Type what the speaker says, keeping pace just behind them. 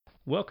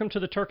Welcome to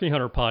the Turkey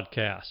Hunter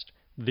Podcast,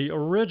 the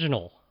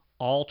original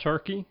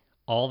all-turkey,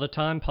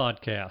 all-the-time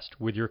podcast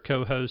with your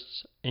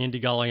co-hosts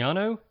Andy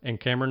Galliano and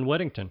Cameron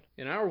Weddington.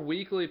 In our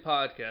weekly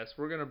podcast,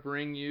 we're going to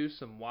bring you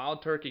some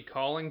wild turkey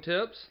calling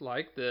tips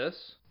like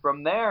this.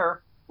 From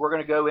there, we're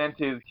going to go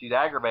into, she's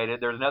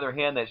aggravated, there's another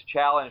hen that's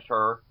challenged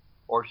her,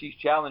 or she's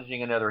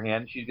challenging another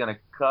hen, she's going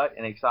to cut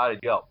an excited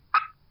yelp.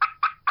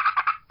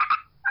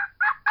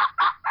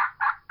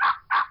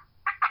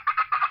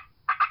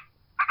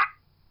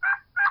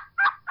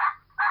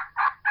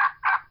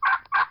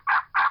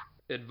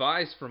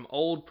 Advice from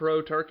old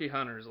pro turkey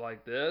hunters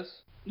like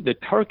this. The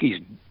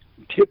turkeys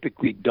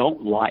typically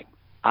don't like,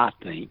 I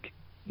think,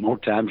 more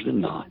times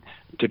than not,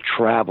 to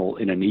travel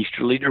in an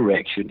easterly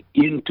direction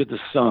into the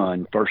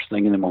sun first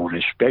thing in the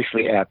morning,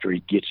 especially after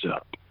he gets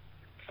up.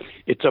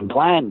 It's a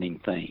blinding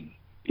thing.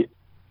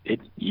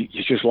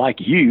 It's just like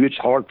you. It's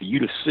hard for you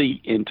to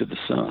see into the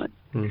sun.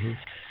 Mm-hmm.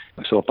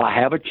 So if I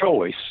have a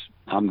choice,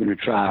 I'm going to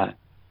try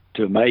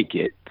to make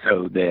it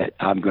so that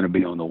I'm going to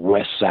be on the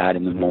west side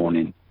in the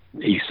morning,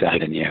 east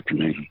side in the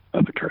afternoon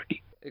of a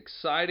turkey.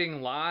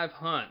 Exciting live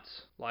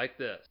hunts like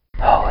this.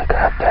 Holy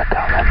crap, they're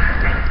coming.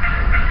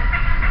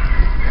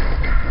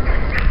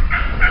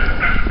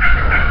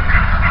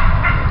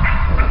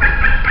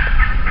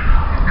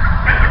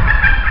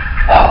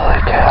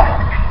 Holy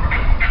cow.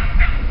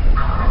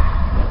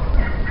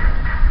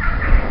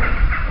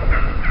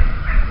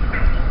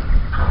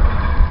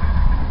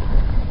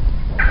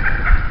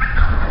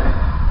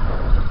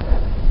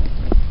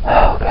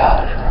 Oh,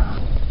 God.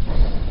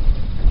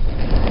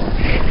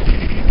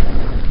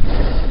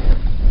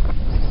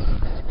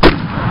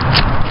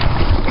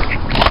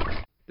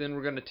 Then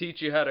we're going to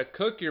teach you how to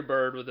cook your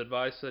bird with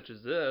advice such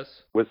as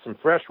this. With some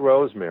fresh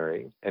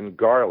rosemary and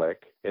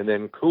garlic, and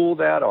then cool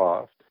that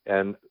off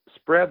and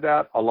spread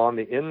that along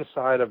the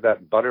inside of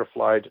that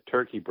butterflied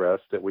turkey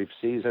breast that we've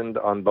seasoned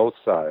on both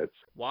sides.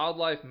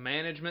 Wildlife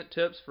management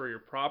tips for your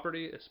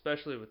property,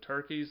 especially with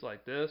turkeys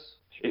like this.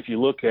 If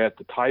you look at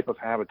the type of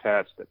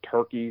habitats that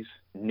turkeys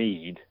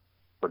need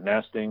for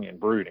nesting and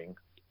brooding,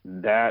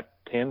 that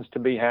tends to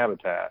be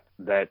habitat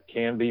that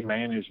can be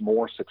managed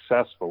more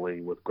successful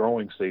with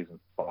growing season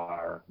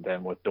fire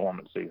than with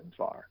dormant season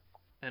fire.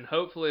 And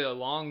hopefully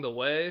along the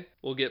way,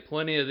 we'll get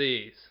plenty of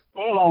these.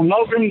 Well, on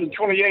November the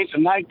 28th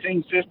of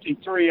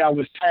 1953, I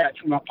was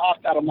hatched. When I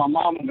popped out of my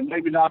mom and the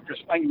baby doctor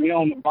spanked me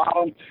on the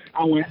bottom,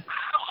 I went,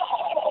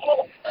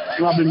 ow!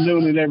 And I've been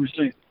doing it ever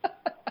since.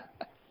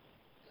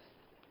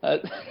 I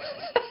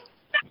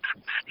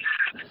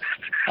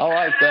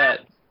like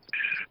that.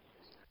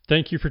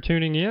 Thank you for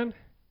tuning in.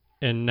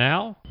 And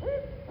now,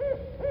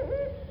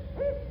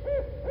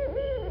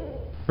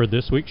 for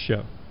this week's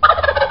show.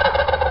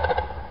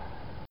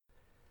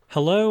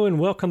 Hello and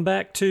welcome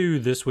back to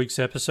this week's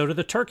episode of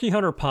the Turkey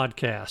Hunter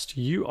Podcast.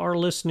 You are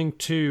listening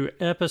to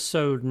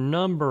episode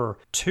number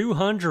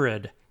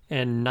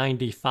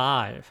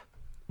 295.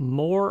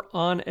 More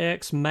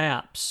OnX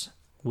Maps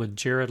with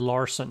Jared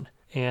Larsen.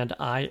 And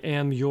I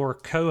am your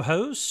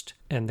co-host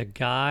and the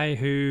guy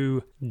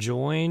who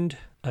joined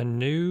a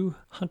new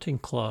hunting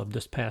club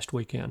this past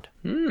weekend.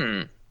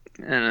 And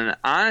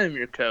I'm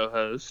your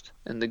co-host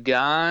and the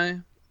guy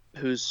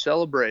who's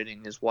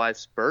celebrating his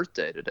wife's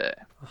birthday today.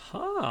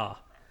 Aha.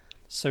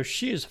 So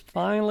she is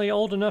finally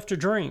old enough to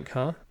drink,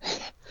 huh?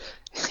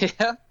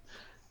 Yeah.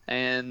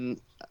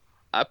 And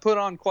I put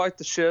on quite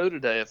the show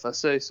today, if I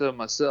say so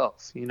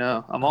myself. You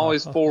know, I'm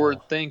always forward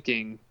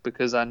thinking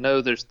because I know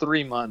there's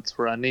 3 months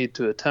where I need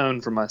to atone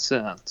for my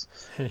sins.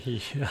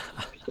 Yeah.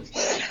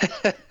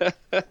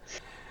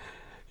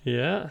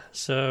 Yeah.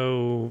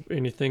 So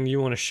anything you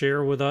want to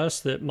share with us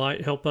that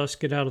might help us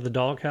get out of the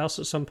doghouse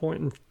at some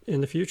point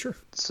in the future?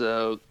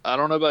 So I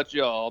don't know about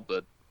y'all,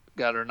 but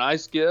got her a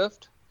nice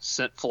gift,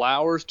 sent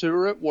flowers to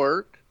her at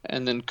work,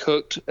 and then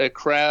cooked a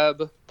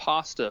crab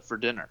pasta for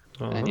dinner.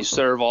 And you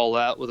serve all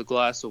that with a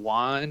glass of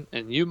wine,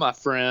 and you, my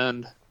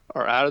friend,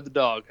 are out of the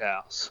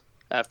doghouse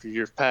after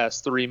your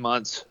past 3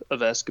 months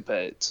of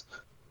escapades.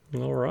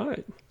 All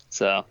right.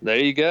 So there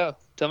you go.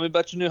 Tell me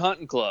about your new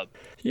hunting club.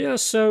 Yeah,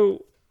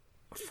 so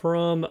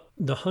from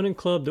the hunting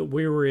club that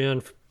we were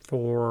in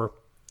for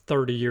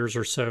 30 years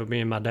or so, me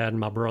and my dad and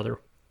my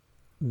brother,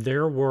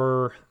 there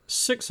were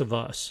 6 of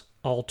us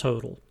all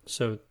total.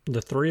 So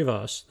the 3 of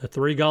us, the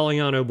 3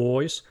 Galliano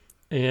boys,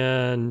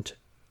 and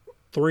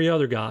 3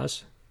 other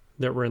guys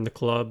that were in the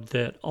club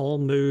that all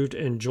moved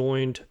and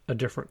joined a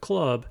different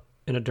club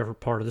in a different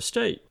part of the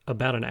state,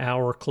 about an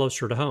hour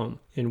closer to home.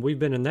 And we've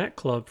been in that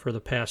club for the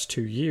past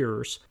 2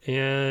 years.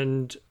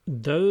 And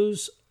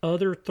those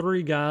other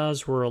 3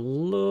 guys were a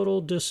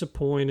little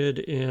disappointed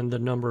in the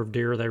number of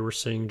deer they were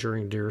seeing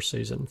during deer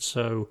season.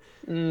 So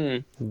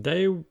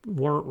they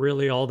weren't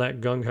really all that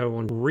gung-ho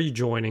on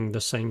rejoining the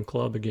same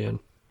club again.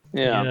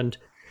 Yeah. And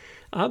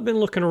I've been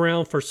looking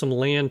around for some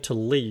land to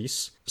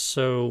lease.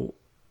 So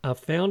I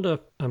found I'm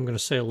going to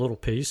say a little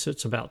piece.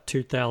 It's about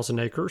 2,000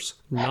 acres,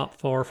 not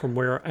far from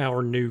where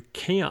our new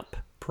camp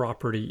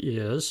property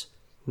is.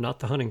 Not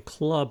the hunting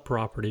club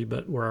property,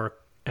 but where our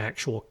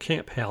actual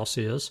camp house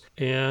is.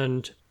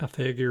 And I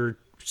figured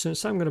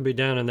since I'm going to be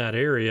down in that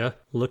area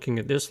looking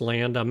at this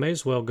land, I may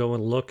as well go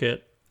and look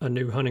at a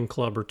new hunting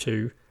club or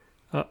two,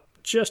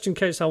 just in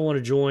case I want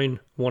to join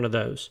one of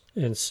those.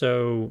 And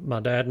so my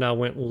dad and I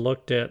went and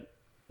looked at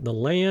the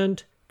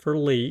land for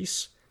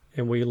lease,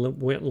 and we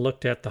went and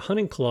looked at the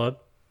hunting club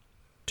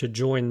to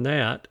join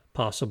that,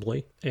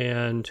 possibly.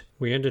 And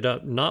we ended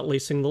up not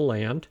leasing the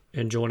land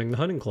and joining the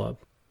hunting club.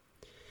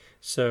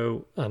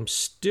 So I'm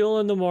still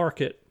in the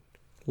market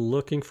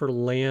looking for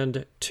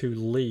land to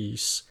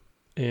lease.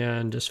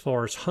 And as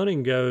far as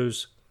hunting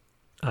goes,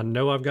 I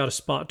know I've got a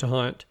spot to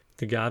hunt.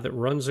 The guy that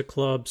runs the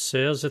club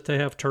says that they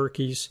have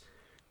turkeys.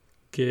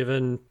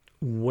 Given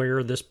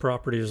where this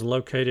property is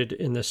located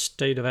in the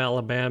state of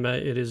Alabama,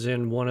 it is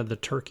in one of the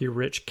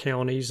turkey-rich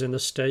counties in the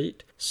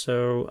state.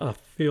 So I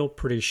feel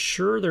pretty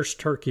sure there's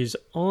turkeys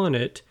on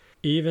it,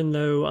 even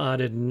though I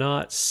did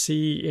not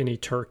see any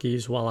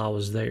turkeys while I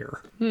was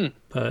there.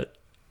 But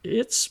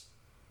it's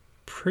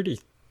pretty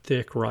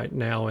thick right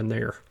now in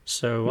there.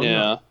 So I'm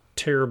not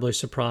terribly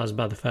surprised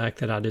by the fact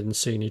that I didn't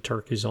see any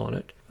turkeys on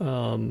it.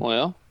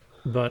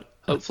 But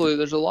hopefully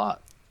there's a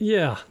lot.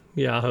 Yeah,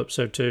 I hope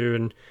so too.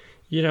 And,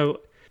 you know,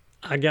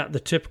 I got the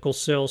typical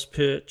sales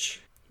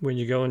pitch when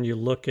you go and you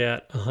look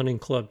at a hunting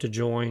club to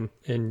join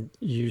and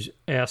you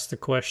ask the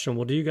question,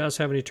 well, do you guys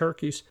have any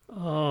turkeys?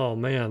 Oh,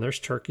 man, there's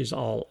turkeys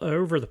all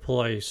over the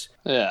place.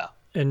 Yeah.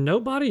 And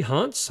nobody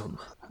hunts them.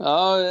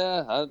 Oh,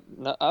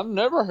 yeah. I've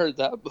never heard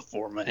that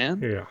before, man.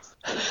 Yeah.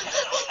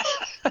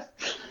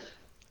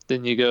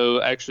 Then you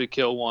go actually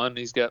kill one.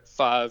 He's got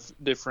 5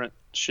 different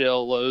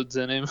shell loads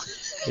in him.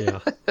 Yeah,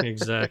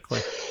 exactly.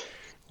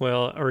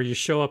 Well, or you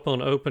show up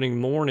on opening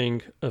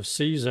morning of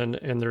season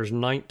and there's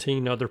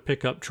 19 other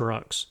pickup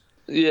trucks.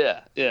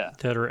 Yeah.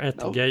 That are at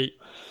the gate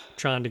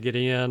trying to get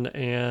in,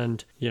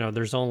 and, you know,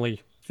 there's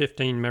only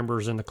 15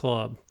 members in the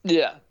club.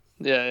 Yeah.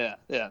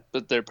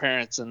 But their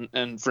parents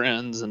and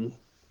friends and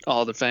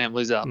all the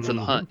families out for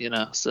the hunt, you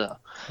know, so.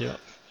 Yeah.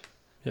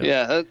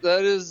 Yeah,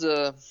 that is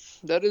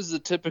the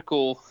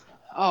typical,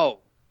 oh,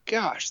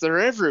 gosh, they're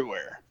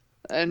everywhere.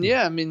 And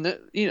yeah, I mean,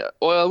 you know,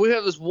 well, we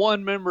have this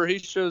one member, he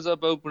shows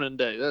up opening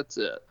day. That's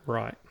it.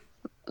 Right.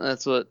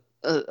 That's what,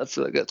 I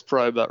feel like that's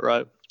probably about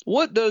right.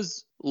 What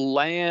does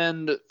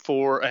land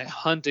for a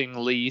hunting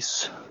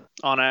lease,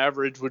 on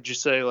average, would you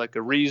say, like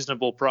a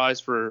reasonable price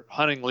for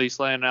hunting lease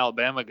land in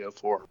Alabama go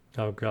for?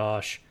 Oh,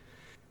 gosh.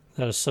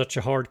 That is such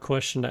a hard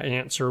question to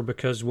answer,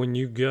 because when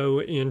you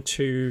go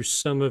into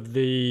some of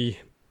the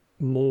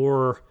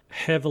more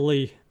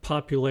heavily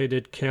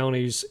populated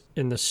counties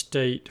in the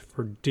state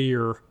for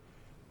deer,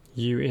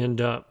 you end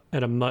up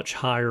at a much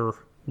higher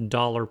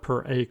dollar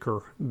per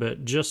acre.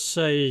 But just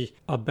say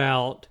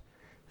about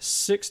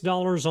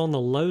 $6 on the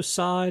low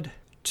side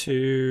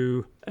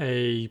to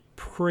a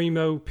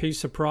primo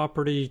piece of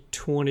property,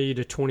 $20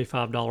 to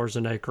 $25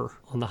 an acre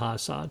on the high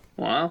side.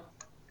 Wow.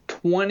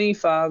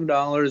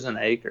 $25 an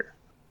acre.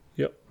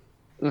 Yep.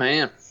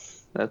 Man,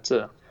 that's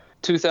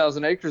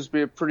 2,000 acres would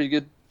be a pretty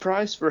good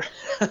price for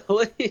a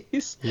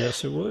lease.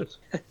 Yes, it would.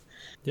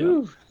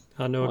 Yeah.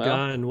 I know a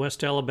guy in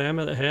West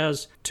Alabama that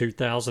has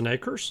 2,000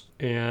 acres,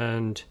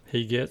 and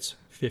he gets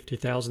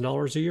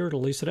 $50,000 a year to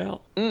lease it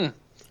out. And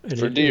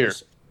for deer.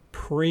 Is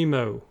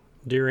primo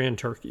deer and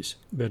turkeys,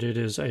 but it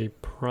is a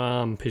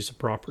prime piece of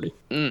property.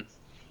 It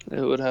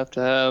would have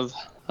to have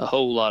a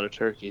whole lot of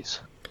turkeys.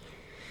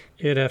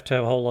 It'd have to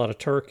have a whole lot of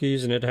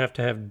turkeys, and it'd have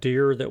to have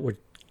deer that would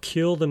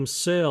kill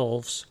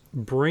themselves,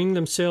 bring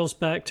themselves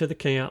back to the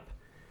camp,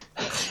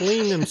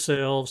 clean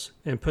themselves,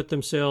 and put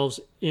themselves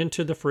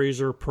into the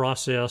freezer,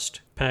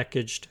 processed,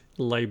 packaged,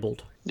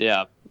 labeled.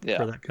 Yeah.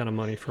 For that kind of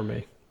money for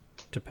me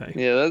to pay.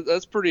 Yeah,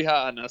 that's pretty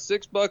high. Now,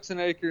 $6 an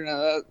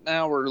acre,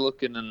 now we're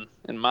looking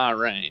in my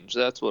range.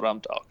 That's what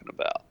I'm talking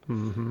about.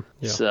 Mm-hmm.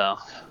 Yeah. So,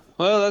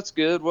 well, that's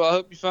good. Well, I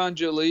hope you find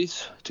you a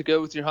lease to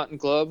go with your hunting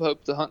club.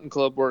 Hope the hunting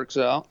club works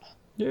out.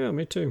 Yeah,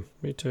 me too.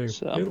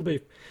 So.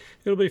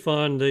 It'll be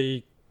fun.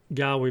 The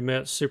guy we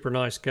met, super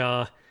nice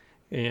guy,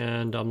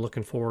 and I'm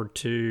looking forward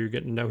to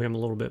getting to know him a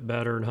little bit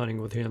better and hunting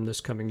with him this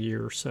coming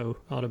year. So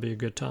ought to be a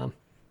good time.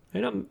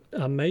 And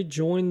I may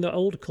join the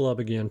old club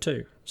again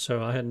too.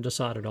 So I hadn't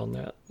decided on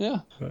that. Yeah.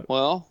 But,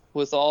 well,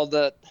 with all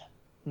that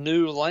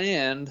new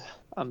land,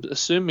 I'm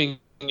assuming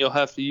you'll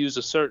have to use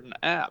a certain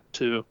app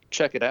to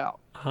check it out.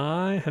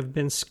 I have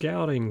been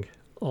scouting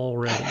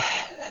already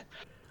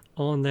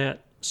on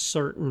that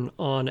certain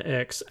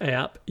OnX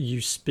app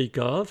you speak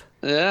of.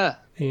 Yeah.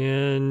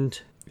 And,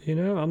 you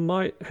know, I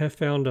might have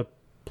found a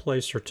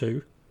place or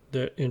two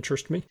that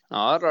interest me. Oh,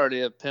 I'd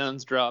already have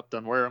pins dropped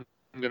on where I'm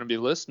going to be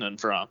listening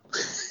from.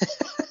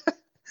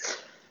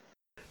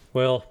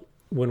 Well,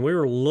 when we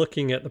were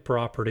looking at the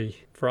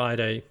property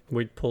Friday,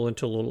 we'd pull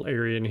into a little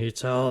area and he'd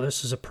say, oh,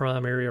 this is a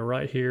prime area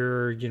right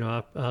here. You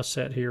know, I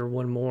sat here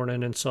one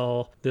morning and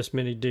saw this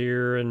many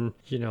deer, and,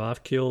 you know,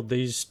 I've killed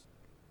these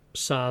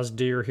size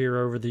deer here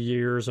over the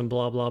years and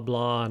blah, blah,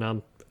 blah. And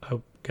I'm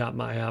got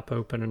my app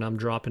open and I'm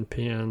dropping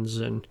pins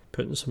and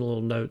putting some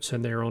little notes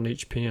in there on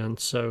each pin.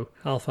 So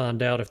I'll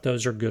find out if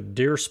those are good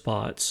deer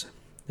spots.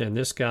 And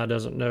this guy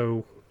doesn't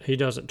know, he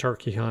doesn't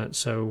turkey hunt.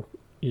 So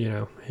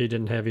he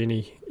didn't have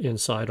any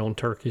insight on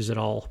turkeys at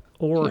all.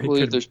 Or I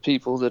believe there's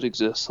people that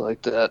exist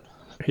like that.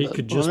 He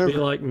could just be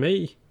like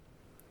me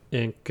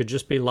and could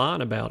just be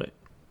lying about it.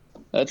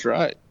 That's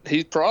right.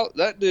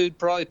 That dude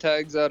probably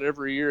tags out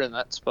every year in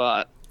that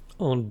spot.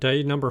 On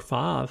day number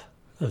 5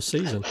 of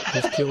season,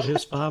 he's killed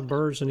his 5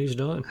 birds and he's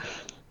done.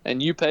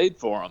 And you paid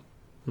for him.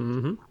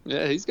 Mm-hmm.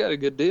 Yeah, he's got a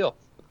good deal.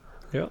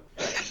 Yeah.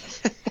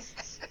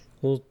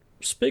 Well,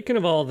 speaking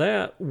of all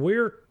that,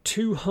 we're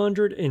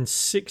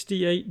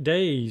 268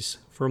 days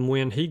from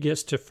when he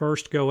gets to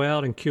first go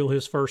out and kill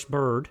his first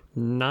bird.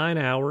 9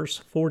 hours,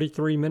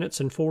 43 minutes,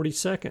 and 40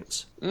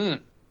 seconds.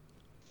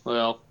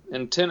 Well,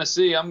 in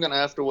Tennessee, I'm going to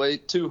have to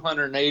wait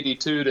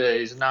 282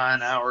 days,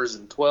 9 hours,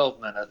 and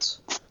 12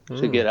 minutes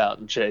to get out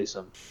and chase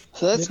him.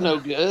 So that's no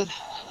good.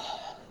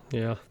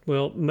 Yeah.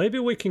 Well, maybe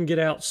we can get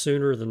out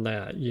sooner than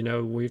that.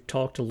 We've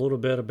talked a little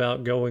bit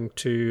about going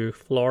to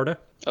Florida.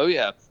 Oh,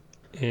 yeah.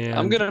 And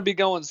I'm going to be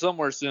going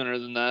somewhere sooner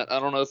than that. I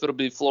don't know if it'll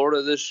be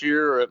Florida this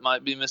year or it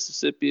might be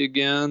Mississippi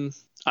again.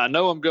 I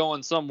know I'm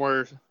going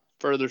somewhere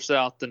further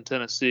south than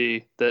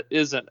Tennessee that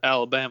isn't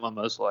Alabama,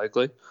 most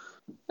likely,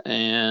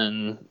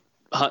 and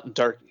hunting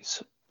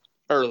turkeys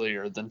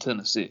earlier than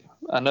Tennessee.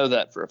 I know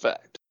that for a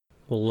fact.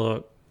 Well,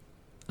 look,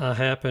 I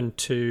happen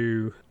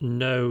to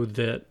know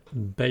that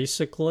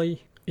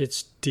basically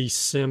it's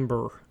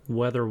December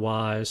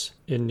weather-wise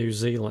in New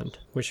Zealand,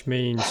 which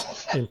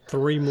means in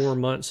 3 more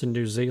months in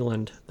New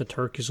Zealand, the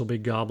turkeys will be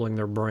gobbling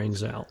their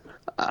brains out.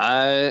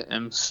 I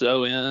am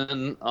so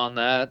in on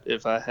that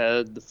if I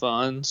had the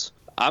funds.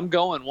 I'm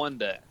going one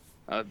day.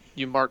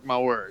 You mark my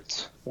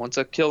words. Once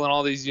I kill in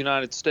all these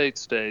United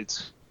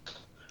States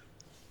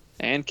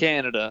and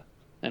Canada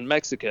and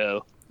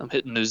Mexico, I'm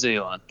hitting New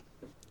Zealand.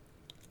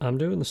 I'm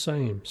doing the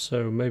same,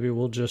 so maybe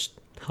we'll just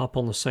hop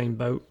on the same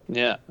boat.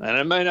 Yeah, and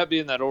it may not be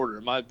in that order.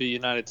 It might be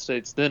United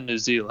States, then New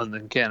Zealand,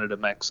 then Canada,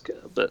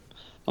 Mexico. But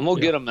I'm going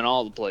to get them in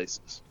all the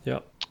places.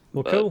 Yep.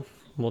 Well, cool.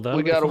 Well,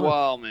 we got a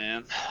while,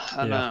 man.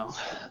 I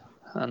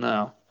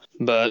know.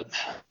 But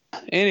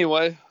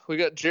anyway, we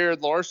got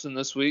Jared Larsen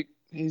this week.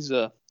 He's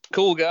a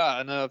cool guy.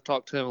 I know I've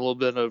talked to him a little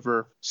bit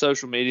over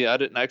social media. I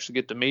didn't actually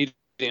get to meet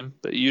him,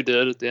 but you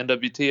did at the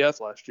NWTF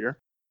last year.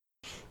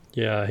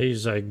 Yeah,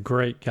 he's a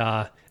great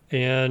guy.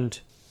 And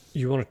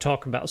you want to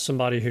talk about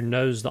somebody who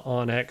knows the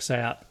OnX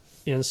app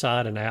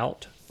inside and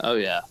out? Oh,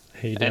 yeah.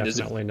 He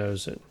definitely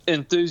knows it.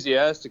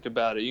 Enthusiastic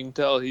about it. You can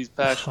tell he's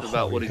passionate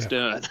about what he's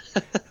doing.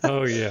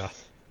 Oh, yeah.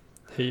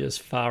 He is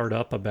fired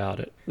up about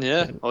it.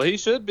 Yeah. Well, he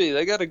should be.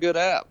 They got a good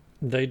app.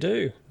 They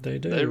do. They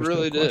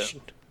really do.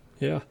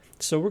 Yeah.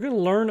 So we're going to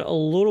learn a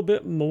little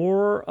bit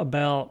more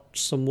about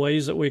some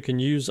ways that we can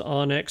use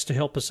OnX to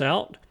help us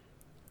out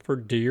for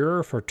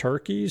deer, for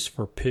turkeys,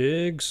 for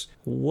pigs,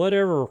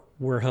 whatever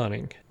we're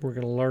hunting. We're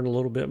going to learn a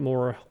little bit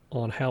more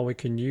on how we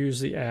can use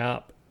the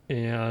app,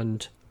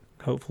 and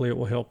hopefully it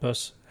will help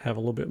us have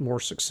a little bit more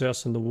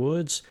success in the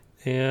woods.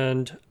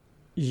 And,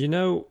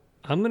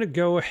 I'm going to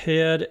go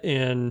ahead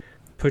and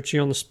put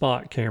you on the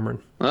spot,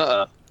 Cameron.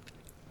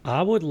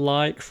 I would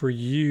like for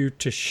you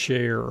to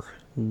share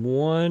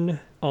one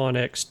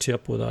OnX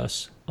tip with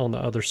us on the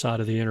other side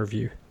of the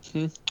interview.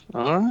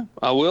 All right.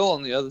 I will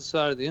on the other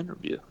side of the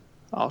interview.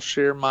 I'll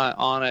share my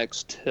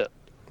OnX tip.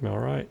 All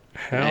right.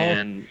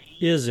 How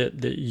is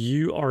it that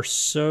you are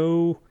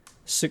so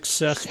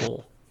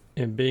successful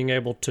in being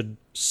able to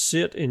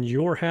sit in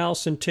your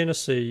house in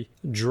Tennessee,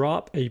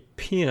 drop a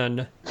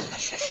pin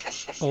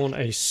on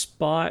a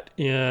spot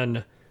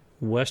in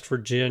West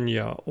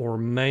Virginia or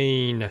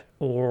Maine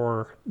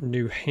or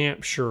New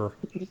Hampshire?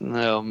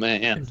 Oh,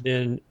 man. And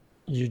then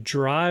you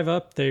drive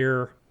up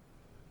there,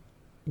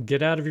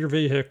 get out of your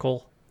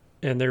vehicle,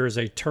 and there is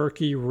a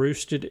turkey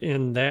roosted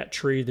in that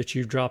tree that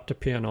you've dropped a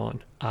pin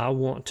on. I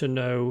want to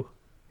know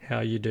how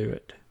you do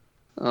it.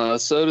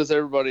 So does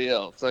everybody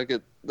else.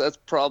 That's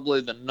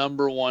probably the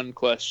number one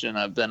question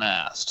I've been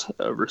asked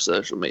over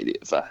social media,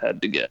 if I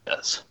had to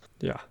guess.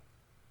 Yeah.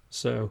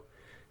 So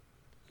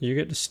you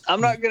get to...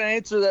 I'm not going to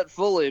answer that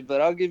fully,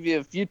 but I'll give you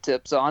a few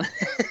tips on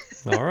it.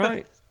 All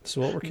right. That's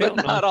what we're counting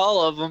But not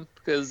all of them,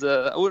 because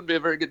I wouldn't be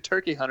a very good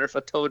turkey hunter if I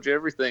told you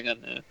everything I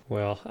knew.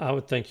 Well, I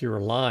would think you were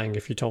lying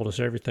if you told us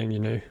everything you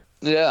knew.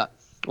 Yeah.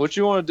 What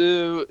you want to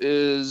do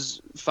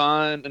is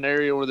find an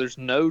area where there's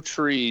no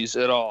trees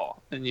at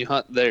all, and you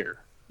hunt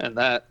there. And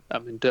that,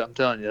 I'm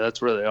telling you,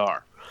 that's where they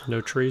are. No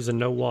trees and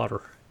no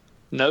water.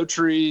 No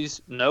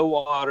trees, no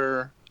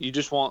water. You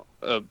just want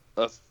a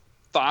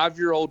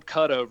 5-year-old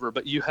cutover,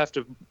 but you have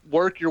to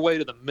work your way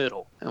to the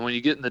middle. And when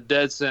you get in the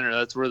dead center,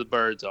 that's where the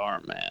birds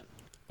are, man.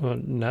 Well,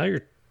 now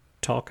you're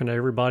talking to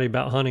everybody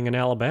about hunting in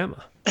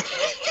Alabama.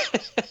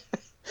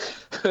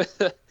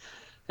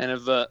 And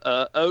if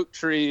a oak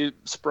tree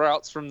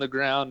sprouts from the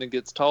ground and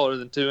gets taller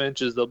than 2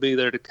 inches, they'll be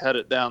there to cut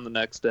it down the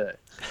next day.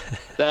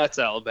 That's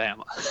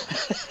Alabama.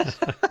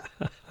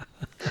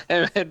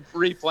 and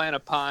replant a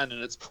pine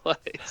in its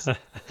place.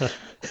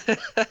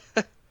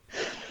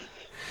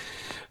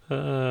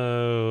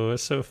 Oh,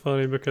 it's so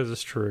funny because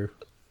it's true.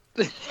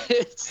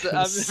 I've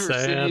never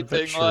seen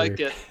anything like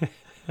it.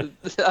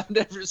 I've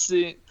never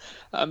seen.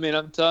 I mean,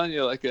 I'm telling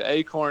you, like an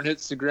acorn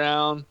hits the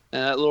ground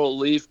and that little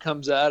leaf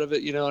comes out of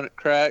it, you know, and it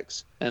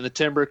cracks, and the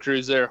timber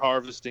crew's there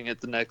harvesting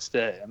it the next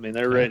day. I mean,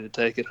 they're ready to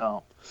take it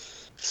home.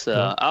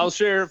 So I'll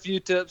share a few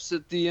tips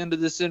at the end of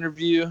this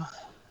interview.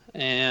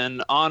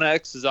 And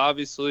OnX is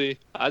obviously,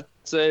 I'd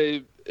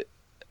say,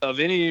 of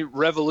any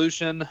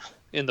revolution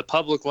in the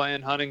public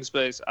land hunting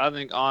space, I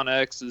think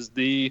OnX is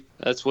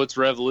that's what's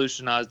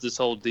revolutionized this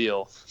whole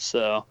deal.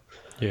 So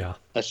yeah,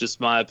 that's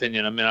just my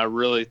opinion. I mean, I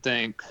really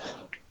think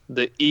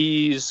the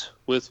ease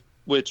with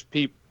which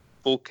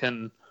people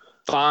can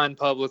find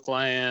public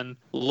land,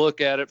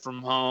 look at it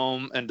from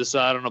home, and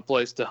decide on a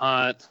place to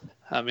hunt,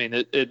 I mean,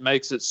 it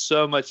makes it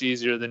so much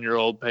easier than your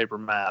old paper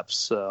maps.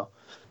 So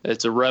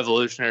it's a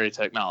revolutionary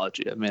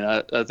technology. I mean,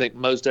 I think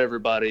most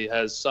everybody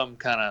has some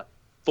kind of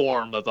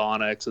form of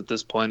OnX at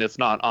this point, if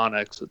not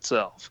OnX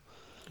itself.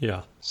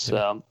 Yeah.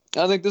 So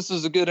I think this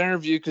is a good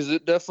interview because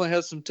it definitely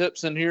has some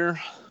tips in here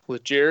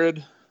with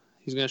Jared.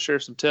 He's going to share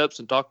some tips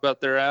and talk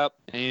about their app.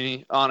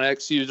 Any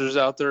OnX users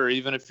out there, or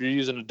even if you're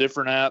using a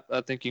different app,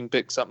 I think you can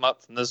pick something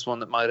up from this one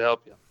that might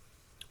help you.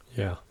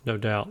 Yeah, no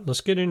doubt.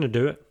 Let's get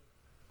into it.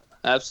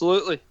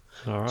 Absolutely.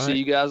 All right. See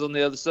you guys on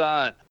the other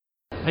side.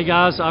 Hey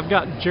guys, I've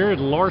got Jared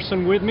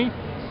Larsen with me,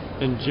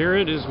 and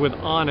Jared is with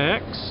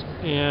OnX,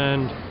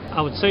 and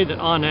I would say that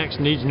OnX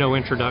needs no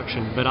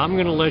introduction, but I'm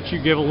going to let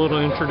you give a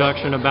little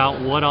introduction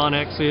about what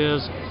OnX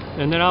is,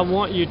 and then I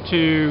want you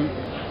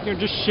to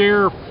just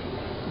share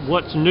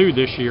what's new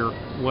this year,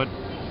 what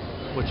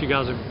you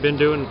guys have been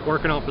doing,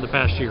 working on for the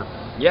past year.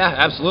 Yeah,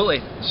 absolutely.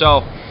 So,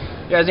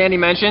 as Andy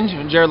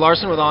mentioned, Jared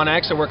Larsen with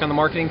OnX. I work on the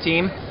marketing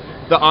team.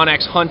 The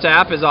OnX Hunt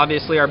app is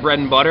obviously our bread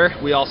and butter.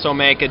 We also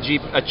make a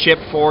chip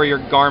for your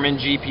Garmin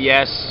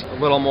GPS,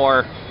 a little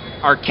more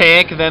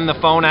archaic than the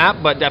phone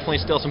app, but definitely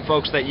still some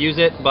folks that use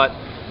it. But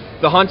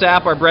the Hunt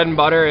app, our bread and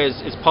butter, is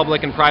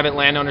public and private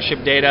land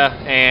ownership data,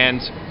 and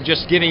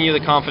just giving you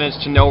the confidence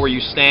to know where you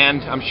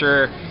stand. I'm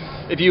sure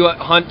if you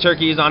hunt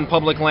turkeys on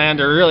public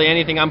land, or really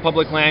anything on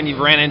public land,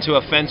 you've ran into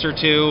a fence or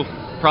two,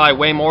 probably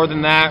way more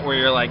than that, where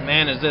you're like,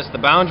 man, is this the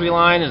boundary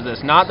line? Is this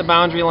not the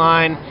boundary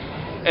line?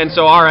 And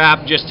so our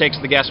app just takes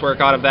the guesswork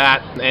out of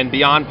that. And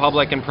beyond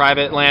public and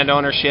private land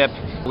ownership,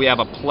 we have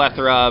a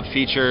plethora of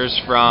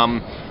features, from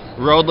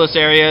roadless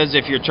areas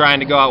if you're trying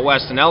to go out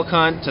west and elk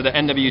hunt, to the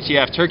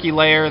NWTF turkey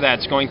layer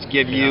that's going to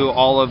give you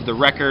all of the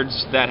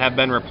records that have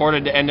been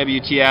reported to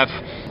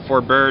NWTF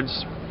for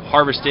birds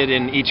harvested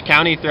in each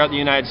county throughout the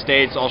United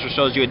States. Also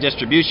shows you a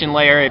distribution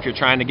layer if you're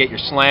trying to get your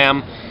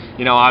slam.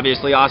 You know,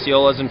 obviously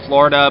Osceola's in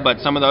Florida, but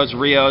some of those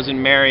Rios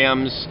and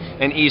Merriams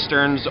and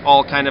Easterns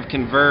all kind of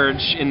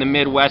converge in the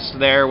Midwest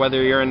there.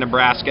 Whether you're in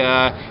Nebraska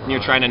and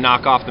you're trying to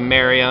knock off the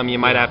Merriam, you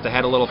might have to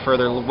head a little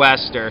further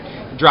west or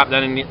drop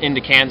down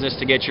into Kansas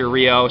to get your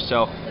Rio.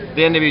 So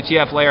the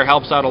NWTF layer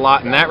helps out a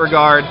lot in that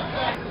regard.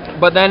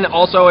 But then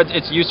also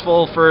it's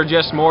useful for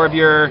just more of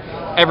your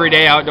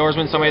everyday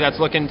outdoorsman, somebody that's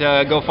looking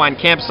to go find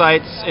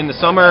campsites in the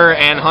summer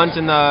and hunt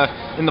in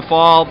the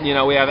fall. You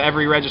know, we have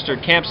every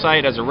registered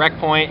campsite as a rec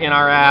point in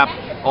our app,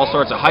 all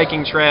sorts of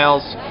hiking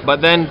trails.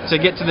 But then to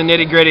get to the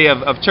nitty-gritty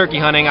of turkey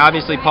hunting,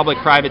 obviously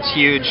public-private's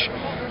huge.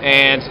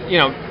 And, you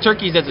know,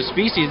 turkeys as a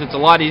species, it's a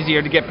lot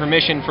easier to get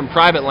permission from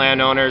private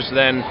landowners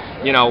than,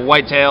 you know,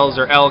 whitetails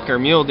or elk or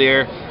mule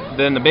deer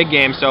than the big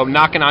game. So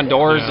knocking on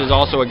doors is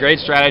also a great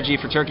strategy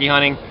for turkey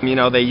hunting. You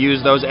know, they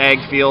use those ag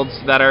fields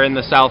that are in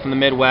the South and the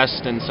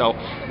Midwest, and so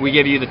we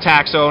give you the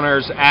tax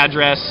owner's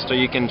address so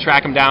you can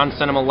track them down,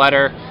 send them a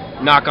letter,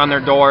 knock on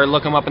their door,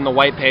 look them up in the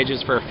white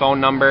pages for a phone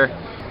number.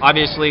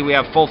 Obviously, we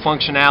have full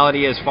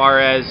functionality as far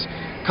as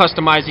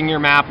customizing your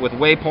map with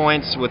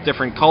waypoints, with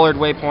different colored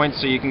waypoints,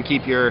 so you can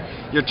keep your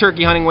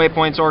turkey hunting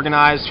waypoints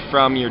organized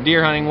from your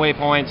deer hunting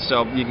waypoints,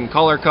 so you can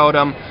color code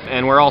them.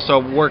 And we're also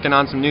working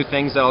on some new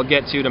things that I'll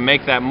get to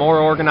make that more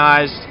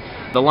organized.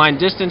 The line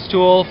distance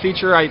tool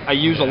feature I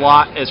use a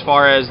lot, as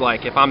far as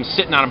like if I'm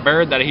sitting on a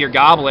bird that I hear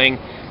gobbling,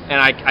 and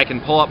I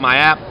can pull up my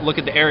app, look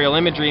at the aerial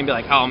imagery, and be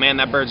like, oh man,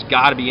 that bird's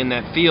got to be in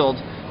that field.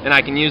 And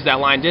I can use that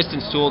line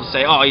distance tool to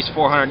say, oh, he's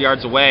 400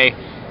 yards away.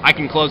 I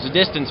can close the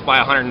distance by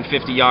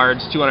 150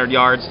 yards, 200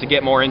 yards to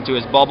get more into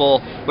his bubble,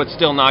 but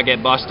still not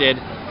get busted.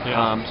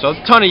 Yeah. So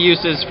a ton of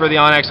uses for the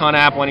OnX Hunt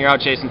app when you're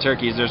out chasing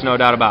turkeys. There's no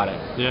doubt about it.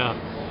 Yeah.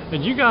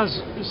 And you guys,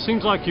 it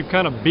seems like you've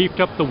kind of beefed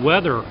up the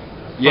weather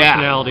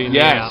functionality in the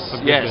app.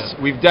 Yes,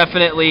 we've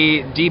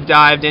definitely deep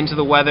dived into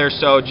the weather.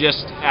 So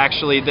just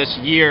actually this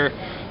year,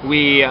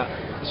 we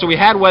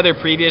had weather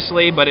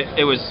previously, but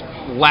it was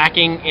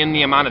lacking in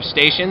the amount of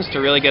stations to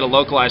really get a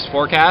localized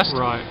forecast.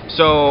 Right.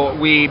 So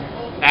we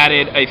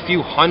added a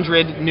few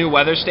hundred new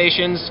weather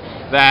stations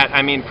that,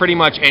 I mean, pretty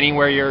much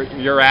anywhere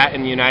you're at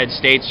in the United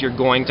States, you're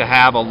going to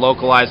have a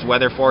localized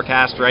weather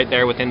forecast right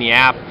there within the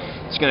app.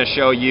 It's going to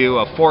show you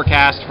a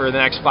forecast for the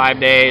next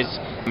 5 days,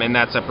 and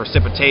that's a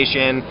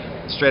precipitation,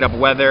 straight up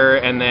weather,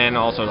 and then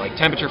also like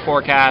temperature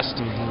forecast.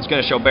 It's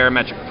going to show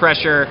barometric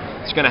pressure.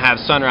 It's going to have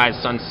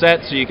sunrise,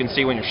 sunset, so you can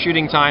see when your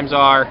shooting times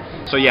are.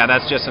 So yeah,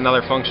 that's just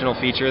another functional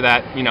feature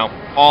that,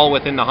 all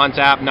within the Hunt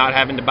app, not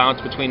having to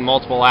bounce between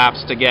multiple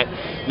apps to get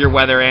your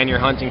weather and your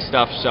hunting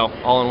stuff, so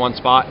all in one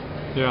spot.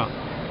 Yeah.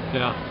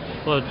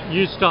 Well,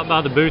 you stopped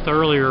by the booth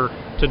earlier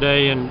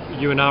today,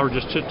 and you and I were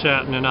just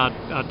chit-chatting, and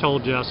I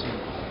told you,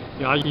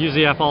 I use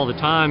the app all the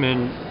time,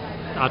 and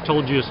I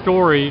told you a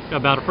story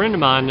about a friend of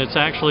mine that's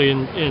actually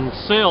in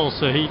sales,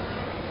 so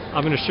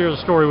I'm going to share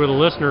the story with the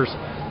listeners,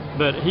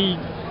 but he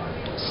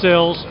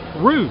sells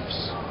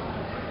roofs.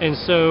 And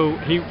so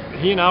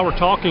he and I were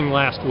talking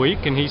last week,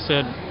 and he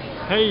said,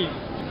 hey,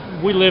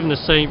 we live in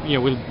the same,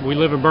 we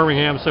live in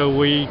Birmingham, so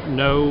we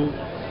know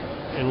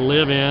and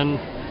live in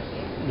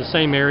the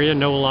same area,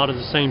 know a lot of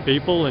the same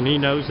people, and he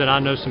knows that I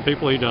know some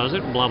people he does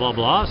it, and blah, blah,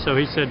 blah. So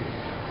he said,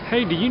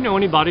 hey, do you know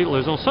anybody that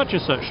lives on such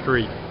and such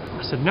street?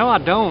 I said, no, I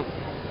don't.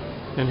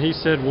 And he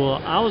said,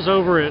 well, I was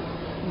over at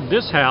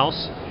this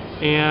house,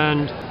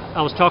 and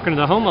I was talking to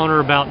the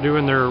homeowner about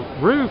doing their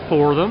roof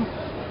for them.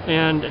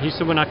 And he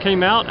said, when I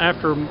came out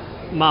after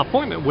my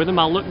appointment with him,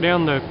 I looked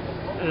down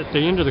at the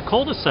end of the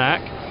cul-de-sac,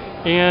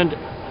 and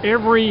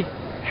every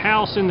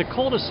house in the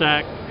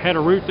cul-de-sac had a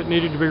roof that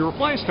needed to be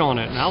replaced on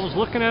it. And I was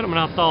looking at them, and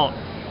I thought,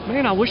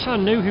 man, I wish I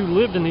knew who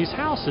lived in these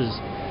houses.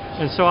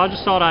 And so I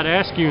just thought I'd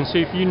ask you and see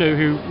if you knew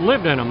who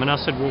lived in them. And I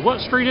said, well,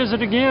 what street is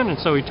it again? And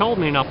so he told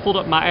me, and I pulled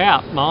up my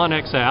app, my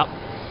OnX app,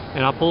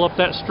 and I pull up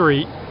that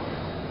street,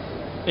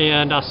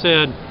 and I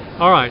said,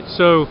 all right,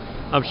 so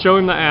I'm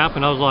showing the app,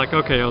 and I was like,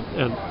 okay,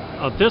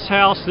 this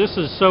house, this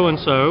is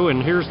so-and-so,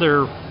 and here's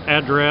their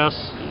address,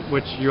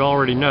 which you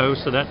already know,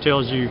 so that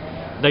tells you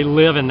they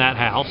live in that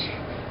house,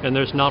 and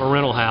there's not a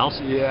rental house.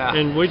 Yeah.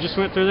 And we just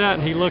went through that,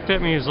 and he looked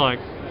at me, he's like,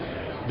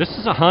 this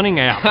is a hunting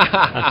app.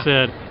 I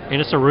said,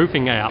 and it's a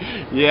roofing app.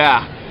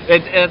 Yeah.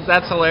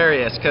 That's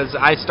hilarious, because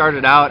I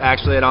started out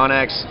actually at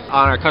OnX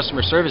on our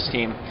customer service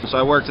team. So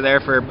I worked there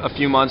for a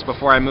few months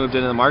before I moved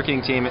into the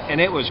marketing team,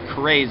 and it was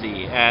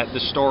crazy at the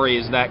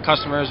stories that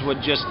customers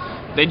would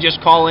they'd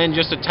just call in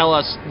just to tell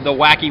us the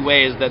wacky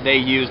ways that they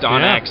used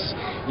OnX.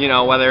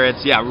 Yeah. Whether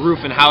it's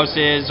roofing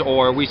houses,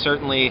 or we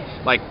certainly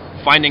like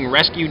finding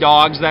rescue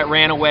dogs that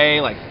ran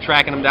away, like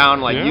tracking them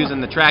down,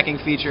 using the tracking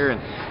feature, and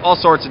all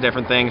sorts of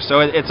different things. So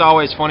it's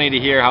always funny to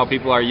hear how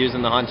people are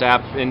using the Hunt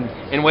app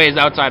in ways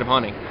outside of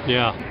hunting.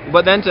 Yeah.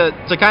 But then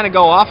to kind of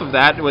go off of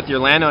that with your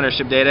land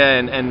ownership data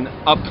and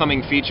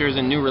upcoming features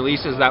and new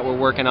releases that we're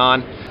working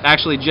on,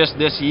 actually just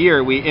this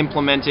year we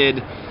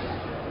implemented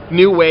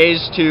new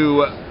ways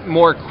to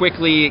more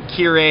quickly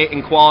curate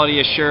and quality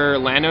assure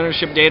land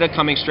ownership data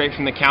coming straight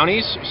from the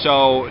counties.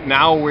 So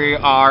now we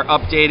are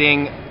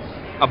updating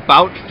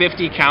about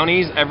 50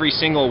 counties every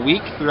single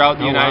week throughout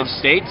the United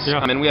States.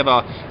 Yeah. And we have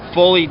a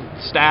fully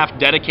staffed,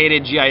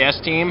 dedicated GIS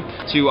team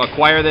to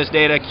acquire this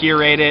data,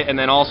 curate it, and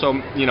then also,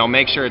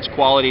 make sure it's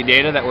quality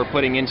data that we're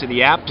putting into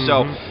the app.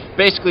 So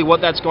basically what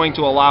that's going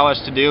to allow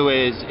us to do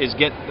is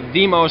get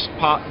the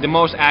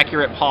most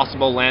accurate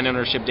possible land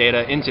ownership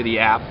data into the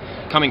app,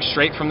 coming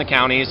straight from the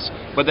counties.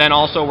 But then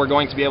also we're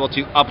going to be able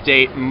to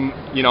update,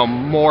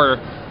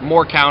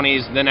 more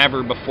counties than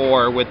ever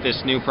before with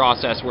this new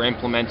process we're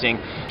implementing.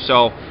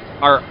 So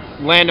our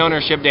land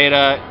ownership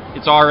data,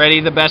 it's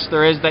already the best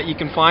there is that you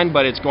can find,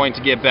 but it's going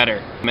to get better,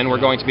 and we're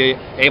going to be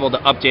able to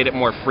update it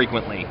more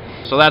frequently.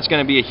 So that's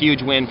going to be a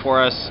huge win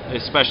for us,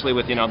 especially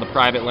with the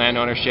private land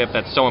ownership.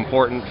 That's so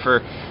important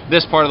for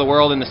this part of the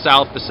world, in the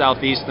south, the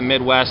southeast, the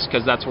Midwest,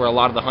 because that's where a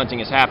lot of the hunting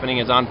is happening,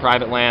 is on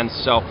private lands.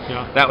 So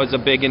that was a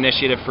big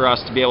initiative for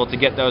us to be able to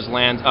get those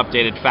lands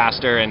updated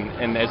faster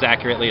and as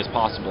accurately as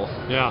possible.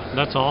 Yeah,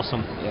 that's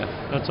awesome. Yeah,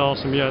 that's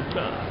awesome. Yeah,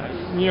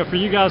 for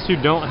you guys who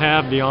don't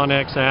have the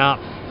OnX app,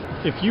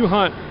 if you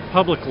hunt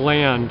public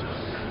land,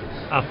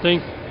 I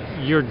think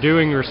you're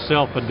doing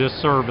yourself a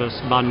disservice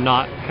by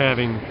not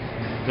having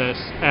this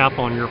app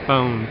on your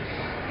phone.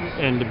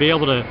 And to be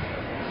able to,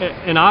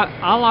 and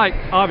I like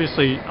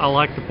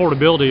the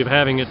portability of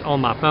having it on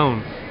my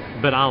phone,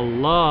 but I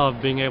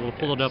love being able to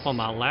pull it up on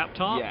my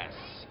laptop. Yes.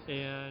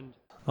 And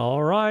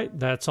all right,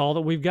 that's all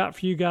that we've got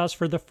for you guys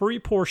for the free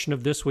portion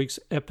of this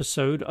week's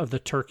episode of the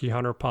Turkey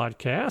Hunter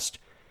Podcast.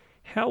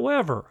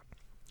 However,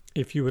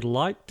 if you would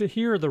like to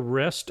hear the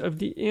rest of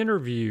the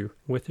interview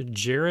with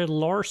Jared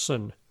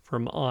Larsen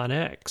from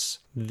OnX,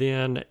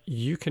 then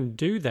you can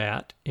do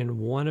that in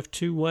one of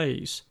two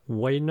ways.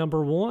 Way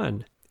number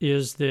one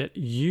is that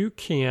you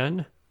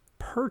can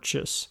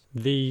purchase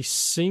the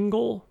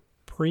single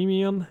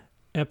premium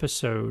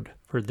episode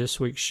for this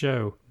week's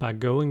show by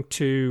going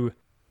to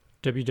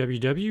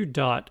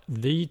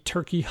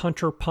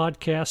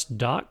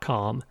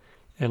www.theturkeyhunterpodcast.com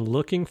and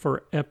looking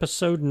for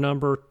episode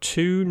number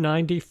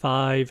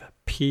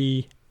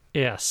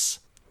 295PS.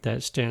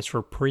 That stands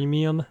for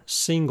Premium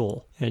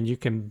Single. And you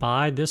can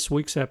buy this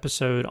week's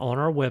episode on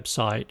our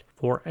website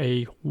for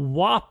a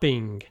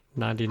whopping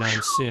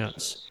 99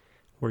 cents,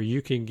 where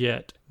you can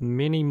get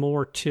many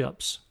more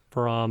tips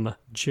from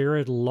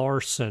Jared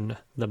Larsen,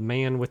 the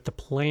man with the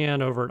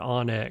plan over at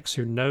OnX,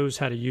 who knows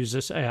how to use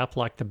this app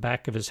like the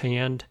back of his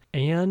hand.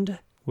 And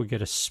we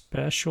get a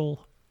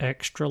special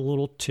extra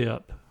little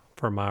tip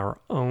from our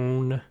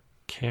own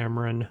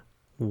Cameron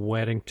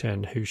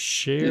Weddington, who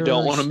shares You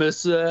don't want to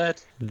miss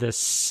that. the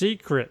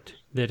secret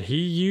that he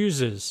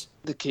uses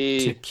The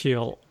key to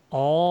kill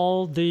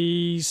all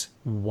these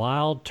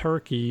wild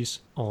turkeys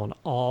on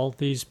all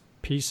these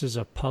pieces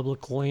of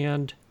public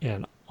land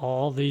in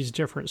all these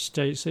different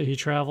states that he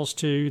travels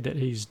to that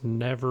he's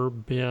never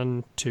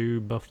been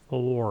to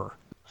before.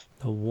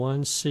 The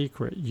one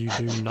secret you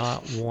do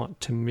not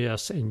want to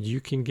miss, and you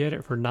can get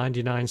it for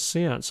 99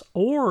 cents,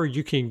 or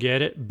you can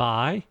get it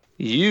by...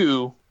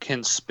 You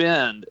can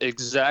spend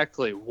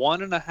exactly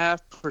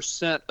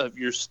 1.5% of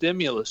your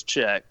stimulus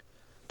check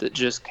that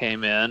just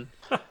came in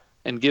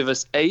and give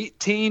us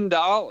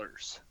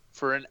 $18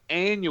 for an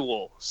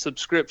annual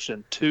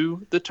subscription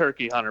to the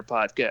Turkey Hunter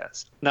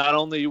podcast. Not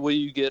only will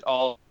you get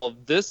all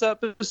of this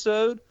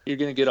episode, you're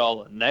going to get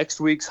all of next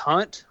week's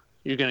hunt.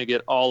 You're going to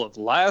get all of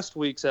last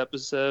week's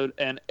episode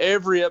and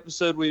every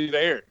episode we've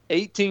aired.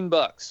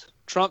 $18.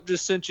 Trump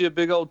just sent you a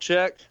big old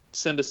check.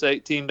 Send us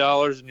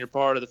 $18 and you're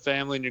part of the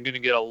family, and you're going to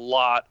get a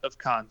lot of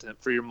content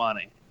for your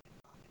money.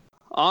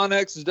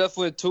 OnX is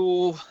definitely a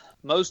tool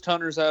most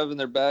hunters have in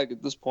their bag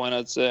at this point,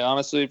 I'd say.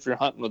 Honestly, if you're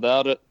hunting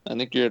without it, I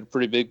think you're at a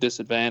pretty big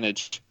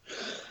disadvantage.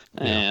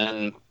 Yeah.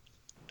 And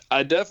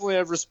I definitely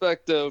have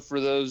respect, though,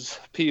 for those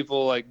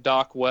people like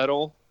Doc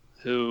Weddle,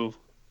 who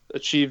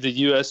achieved a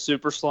U.S.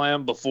 Super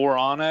Slam before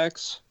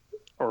OnX,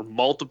 or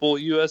multiple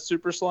U.S.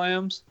 Super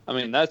Slams. I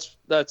mean, that's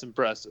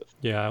impressive.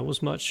 Yeah, it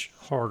was much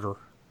harder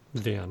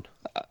then.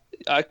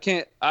 I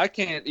can't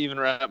even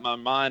wrap my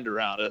mind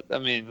around it. I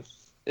mean,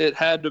 it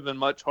had to have been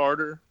much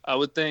harder. I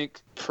would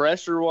think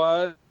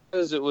pressure-wise,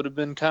 it would have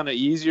been kind of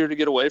easier to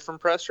get away from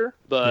pressure,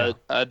 but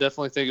I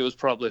definitely think it was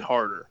probably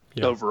harder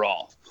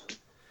overall.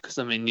 Because,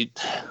 I mean,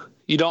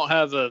 you don't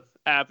have a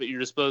app at your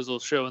disposal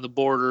showing the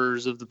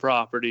borders of the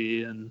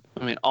property and,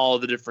 I mean, all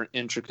the different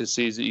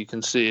intricacies that you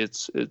can see.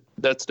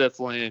 That's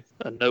definitely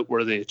a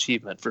noteworthy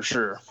achievement for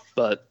sure.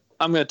 But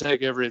I'm going to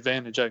take every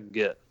advantage I can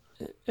get.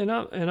 And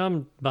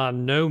I'm by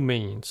no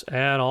means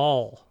at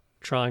all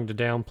trying to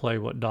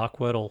downplay what Doc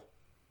Weddle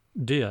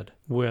did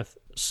with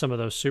some of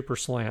those super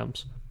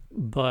slams,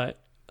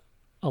 but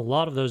a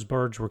lot of those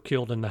birds were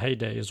killed in the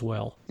heyday as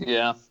well.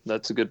 Yeah,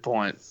 that's a good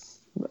point.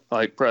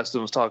 Like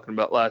Preston was talking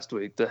about last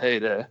week, the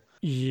heyday.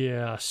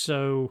 Yeah,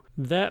 so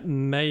that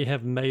may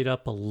have made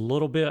up a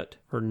little bit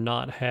for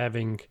not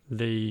having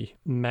the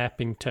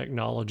mapping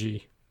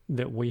technology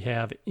that we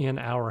have in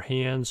our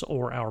hands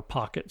or our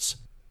pockets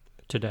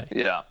today.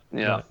 Yeah.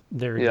 But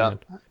there again,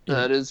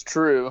 that is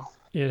true.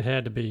 It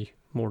had to be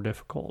more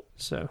difficult.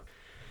 So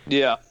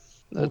yeah,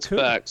 that's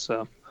facts.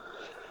 So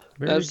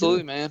Very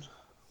absolutely, good. man.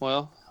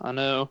 Well, I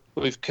know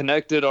we've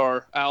connected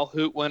our owl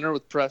hoot winner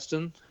with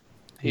Preston.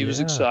 He was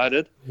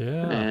excited.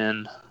 Yeah.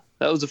 And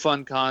that was a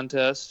fun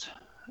contest.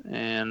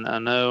 And I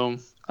know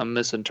I'm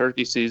missing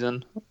turkey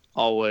season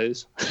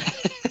always.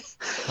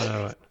 I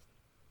know it.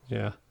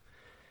 Yeah.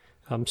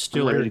 I'm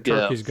still hearing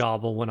turkeys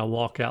gobble when I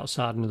walk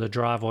outside into the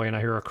driveway and I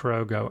hear a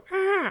crow go,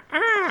 ah,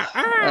 ah,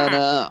 ah. I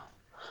know.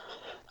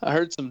 I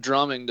heard some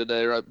drumming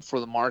today right before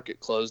the market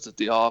closed at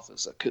the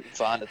office. I couldn't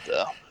find it,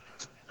 though.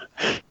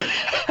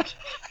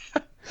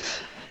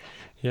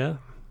 Yeah.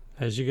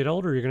 As you get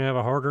older, you're going to have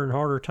a harder and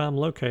harder time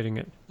locating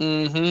it.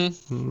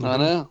 Mm-hmm. I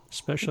know.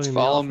 Especially in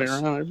follow the me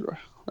around everywhere.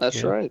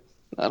 That's right.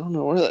 I don't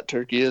know where that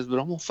turkey is, but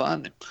I'm going to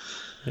find him.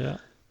 Yeah.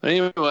 But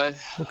anyway, well,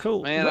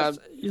 cool. Man, I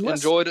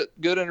enjoyed it.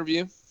 Good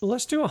interview.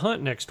 Let's do a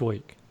hunt next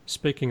week.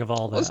 Speaking of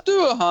all that. Let's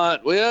do a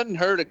hunt. We hadn't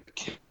heard a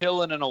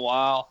killing in a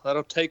while.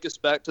 That'll take us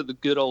back to the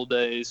good old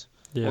days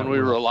when we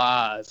were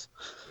alive.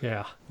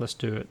 Yeah, let's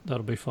do it.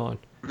 That'll be fun.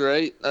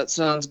 Great. That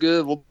sounds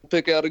good. We'll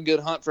pick out a good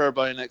hunt for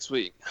everybody next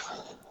week.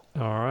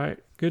 All right.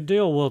 Good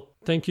deal. Well,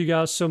 thank you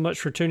guys so much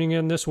for tuning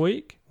in this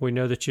week. We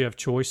know that you have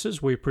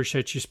choices. We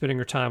appreciate you spending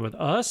your time with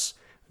us.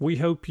 We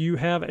hope you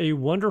have a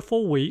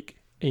wonderful week,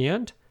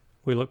 and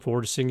we look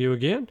forward to seeing you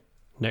again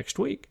next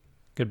week.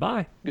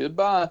 Goodbye.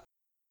 Goodbye.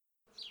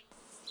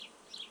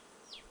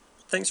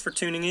 Thanks for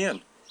tuning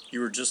in.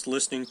 You were just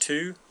listening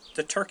to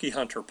the Turkey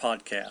Hunter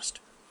podcast.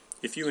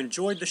 If you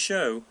enjoyed the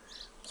show,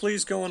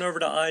 please go on over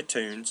to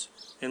iTunes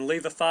and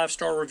leave a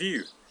 5-star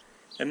review.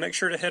 And make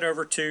sure to head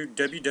over to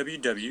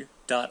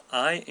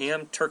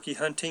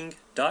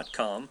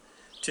www.iamturkeyhunting.com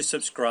to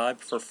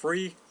subscribe for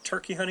free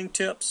turkey hunting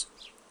tips,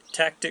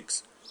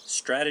 tactics,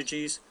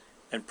 strategies,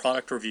 and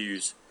product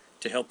reviews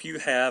to help you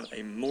have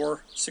a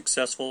more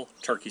successful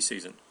turkey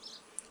season.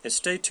 And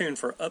stay tuned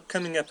for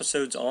upcoming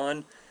episodes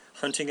on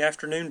hunting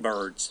afternoon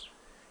birds,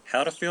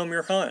 how to film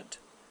your hunt,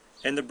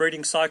 and the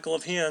breeding cycle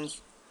of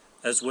hens,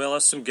 as well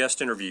as some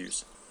guest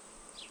interviews.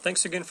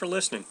 Thanks again for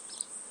listening.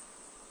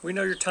 We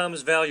know your time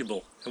is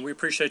valuable, and we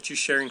appreciate you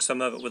sharing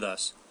some of it with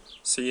us.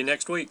 See you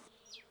next week.